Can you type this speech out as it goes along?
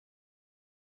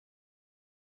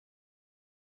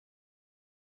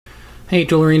Hey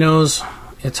Toolurinos,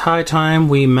 it's high time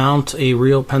we mount a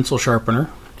real pencil sharpener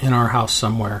in our house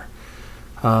somewhere.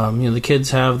 The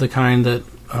kids have the kind that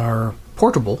are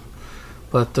portable,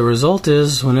 but the result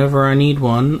is whenever I need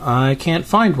one, I can't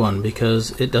find one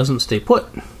because it doesn't stay put.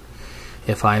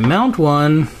 If I mount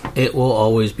one, it will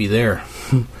always be there.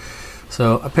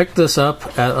 So I picked this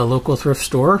up at a local thrift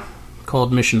store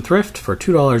called Mission Thrift for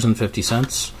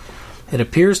 $2.50. It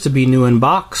appears to be new in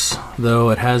box,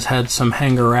 though it has had some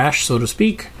hanger rash, so to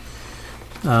speak.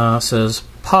 Says,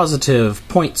 positive,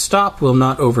 point stop, will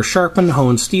not over sharpen,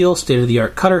 hone steel,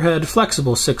 state-of-the-art cutter head,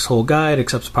 flexible 6-hole guide,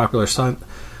 accepts popular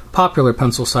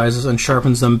pencil sizes and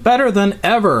sharpens them better than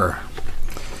ever.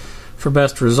 For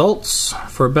best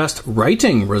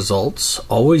writing results,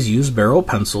 always use Barrel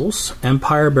pencils.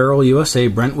 Empire Barrel USA,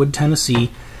 Brentwood,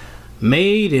 Tennessee.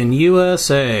 Made in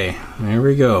USA. There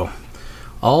we go.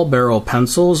 All Barrel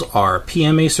pencils are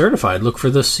PMA certified. Look for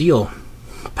this seal.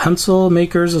 Pencil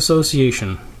Makers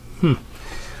Association.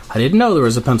 I didn't know there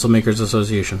was a Pencil Makers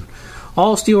Association.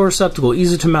 All steel receptacle,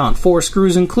 easy to mount. 4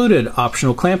 screws included.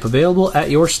 Optional clamp available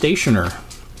at your stationer.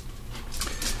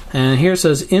 And here it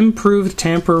says improved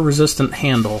tamper-resistant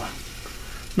handle.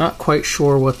 Not quite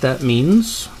sure what that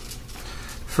means.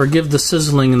 Forgive the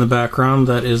sizzling in the background.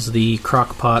 That is the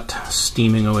crock pot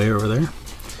steaming away over there.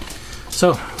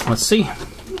 So, let's see.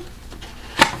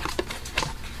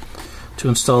 To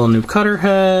install a new cutter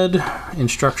head.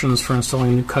 Instructions for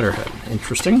installing a new cutter head.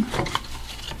 Interesting.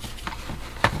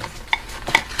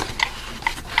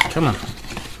 Come on.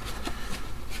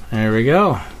 There we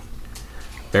go.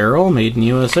 Barrel, made in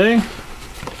USA.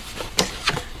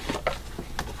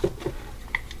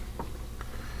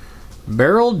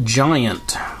 Barrel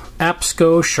Giant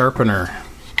Apsco Sharpener.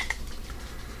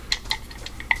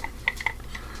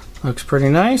 Looks pretty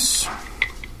nice.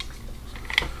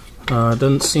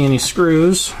 Doesn't see any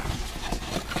screws.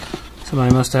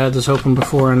 Somebody must have had this open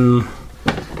before and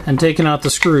taken out the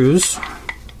screws.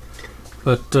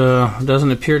 But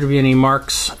doesn't appear to be any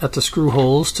marks at the screw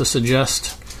holes to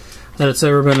suggest that it's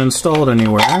ever been installed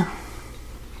anywhere.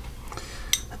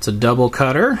 It's a double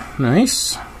cutter.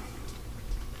 Nice.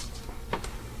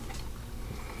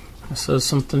 It says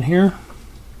something here.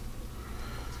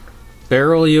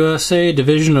 Barrel USA,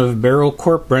 division of Barrel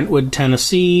Corp, Brentwood,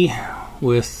 Tennessee,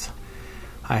 with,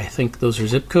 I think those are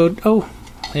zip code. Oh,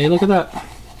 hey, look at that.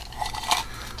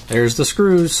 There's the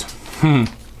screws.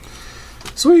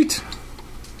 Sweet.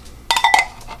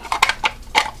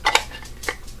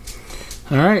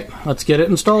 Alright, let's get it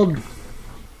installed.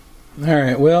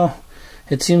 Alright, well,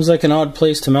 it seems like an odd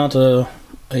place to mount a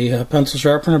pencil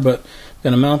sharpener, but I'm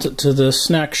going to mount it to the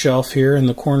snack shelf here in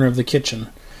the corner of the kitchen.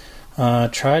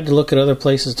 Tried to look at other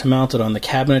places to mount it on the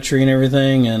cabinetry and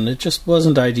everything, and it just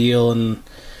wasn't ideal, and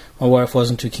my wife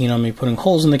wasn't too keen on me putting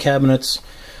holes in the cabinets,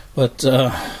 but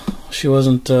she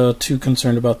wasn't too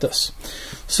concerned about this.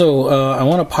 So I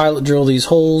want to pilot drill these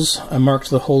holes. I marked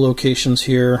the hole locations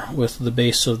here with the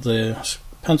base of the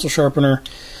pencil sharpener,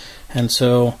 and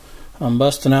so I'm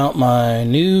busting out my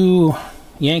new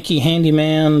Yankee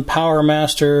Handyman Power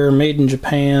Master made in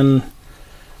Japan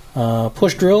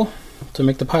push drill to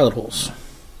make the pilot holes.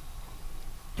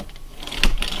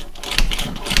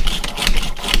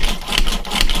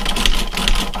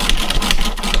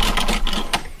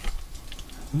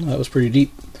 That was pretty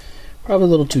deep. Probably a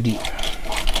little too deep.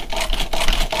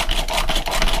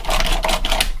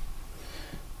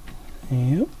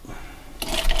 Yep.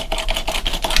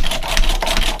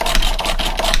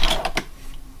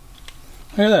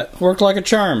 Look at that. Worked like a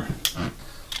charm.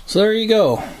 So there you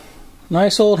go.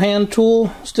 Nice old hand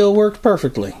tool. Still worked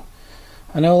perfectly.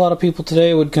 I know a lot of people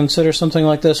today would consider something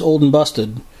like this old and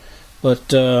busted,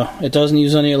 but it doesn't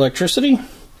use any electricity.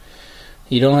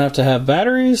 You don't have to have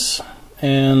batteries,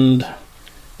 and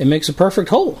it makes a perfect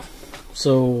hole.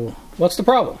 So what's the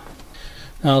problem?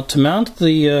 Now, to mount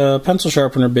the pencil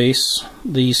sharpener base,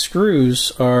 the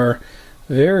screws are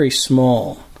very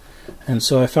small, and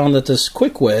so I found that this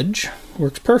quick wedge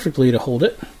works perfectly to hold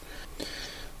it.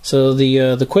 So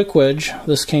the quick wedge,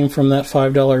 this came from that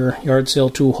 $5 yard sale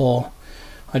tool haul.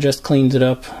 I just cleaned it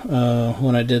up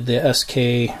when I did the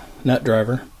SK nut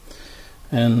driver,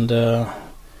 and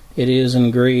it is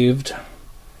engraved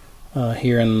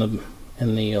here in the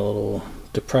little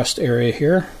depressed area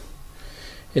here.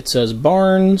 It says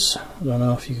Barnes. I don't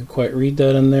know if you could quite read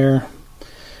that in there,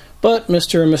 but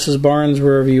Mr. and Mrs. Barnes,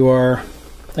 wherever you are,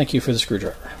 thank you for the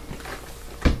screwdriver.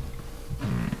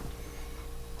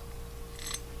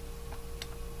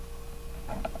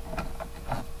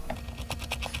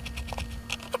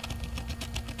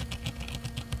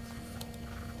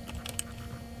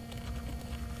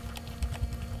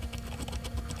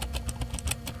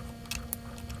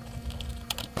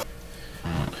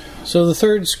 So the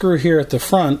third screw here at the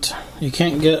front, you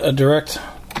can't get a direct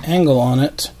angle on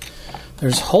it.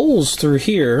 There's holes through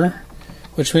here,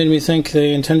 which made me think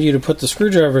they intended you to put the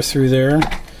screwdriver through there.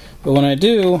 But when I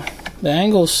do, the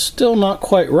angle's still not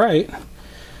quite right.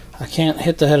 I can't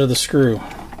hit the head of the screw.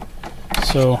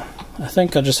 So I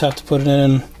think I'll just have to put it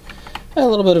in at a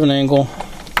little bit of an angle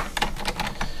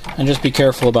and just be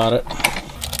careful about it.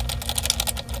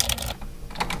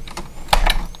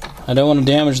 I don't want to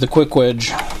damage the quick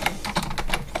wedge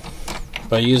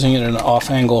by using it at an off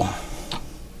angle.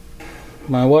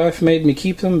 My wife made me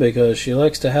keep them because she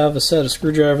likes to have a set of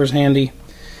screwdrivers handy,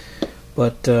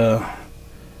 but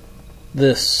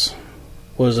this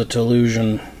was a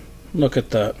Toollusion. Look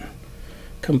at that.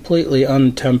 Completely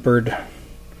untempered,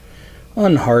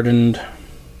 unhardened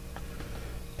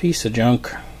piece of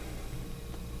junk.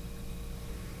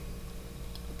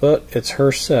 But it's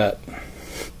her set.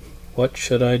 What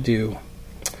should I do?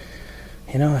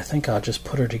 You know, I think I'll just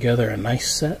put her together a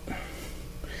nice set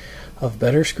of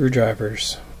better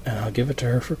screwdrivers and I'll give it to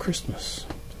her for Christmas.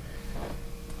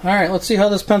 Alright, let's see how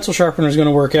this pencil sharpener is going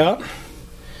to work out.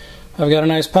 I've got a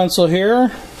nice pencil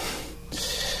here.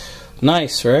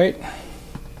 Nice, right?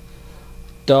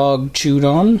 Dog chewed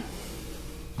on.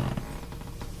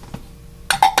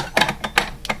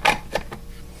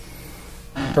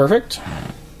 Perfect.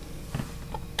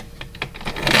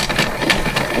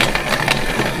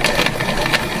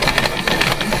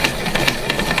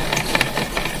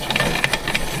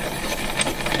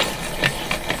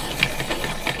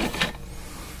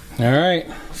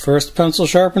 Alright, first pencil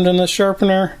sharpened in this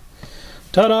sharpener.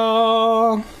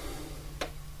 Ta-da!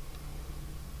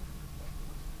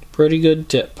 Pretty good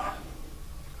tip.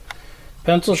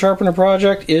 Pencil sharpener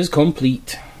project is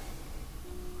complete.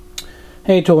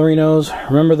 Hey Toolerinos,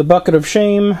 remember the bucket of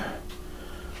shame?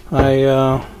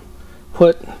 I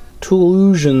put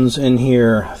Toollusions in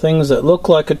here. Things that look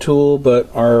like a tool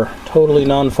but are totally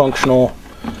non-functional,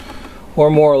 or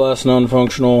more or less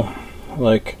non-functional,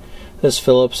 like this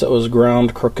Phillips that was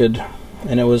ground crooked,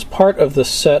 and it was part of the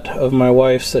set of my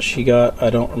wife's that she got, I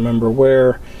don't remember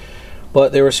where,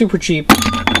 but they were super cheap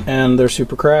and they're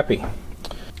super crappy.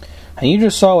 And you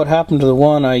just saw what happened to the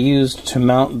one I used to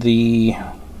mount the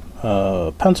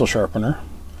pencil sharpener.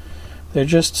 They're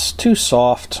just too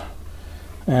soft,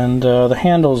 and the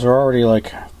handles are already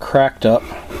like cracked up.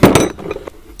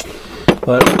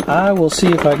 But I will see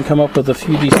if I can come up with a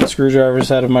few decent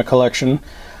screwdrivers out of my collection.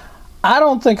 I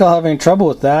don't think I'll have any trouble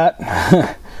with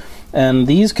that. And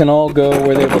these can all go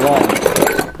where they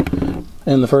belong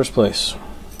in the first place.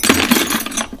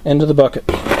 Into the bucket.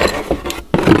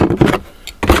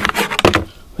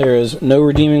 There is no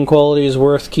redeeming qualities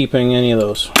worth keeping any of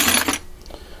those.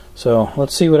 So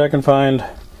let's see what I can find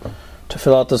to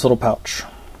fill out this little pouch.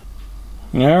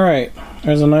 Alright,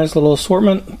 there's a nice little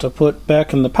assortment to put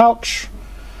back in the pouch.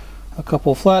 A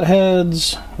couple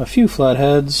flatheads, a few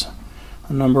flatheads,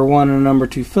 a number 1 and a number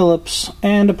 2 Phillips,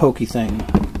 and a pokey thing.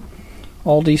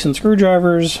 All decent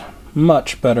screwdrivers,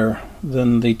 much better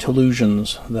than the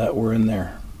Toollusions that were in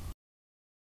there.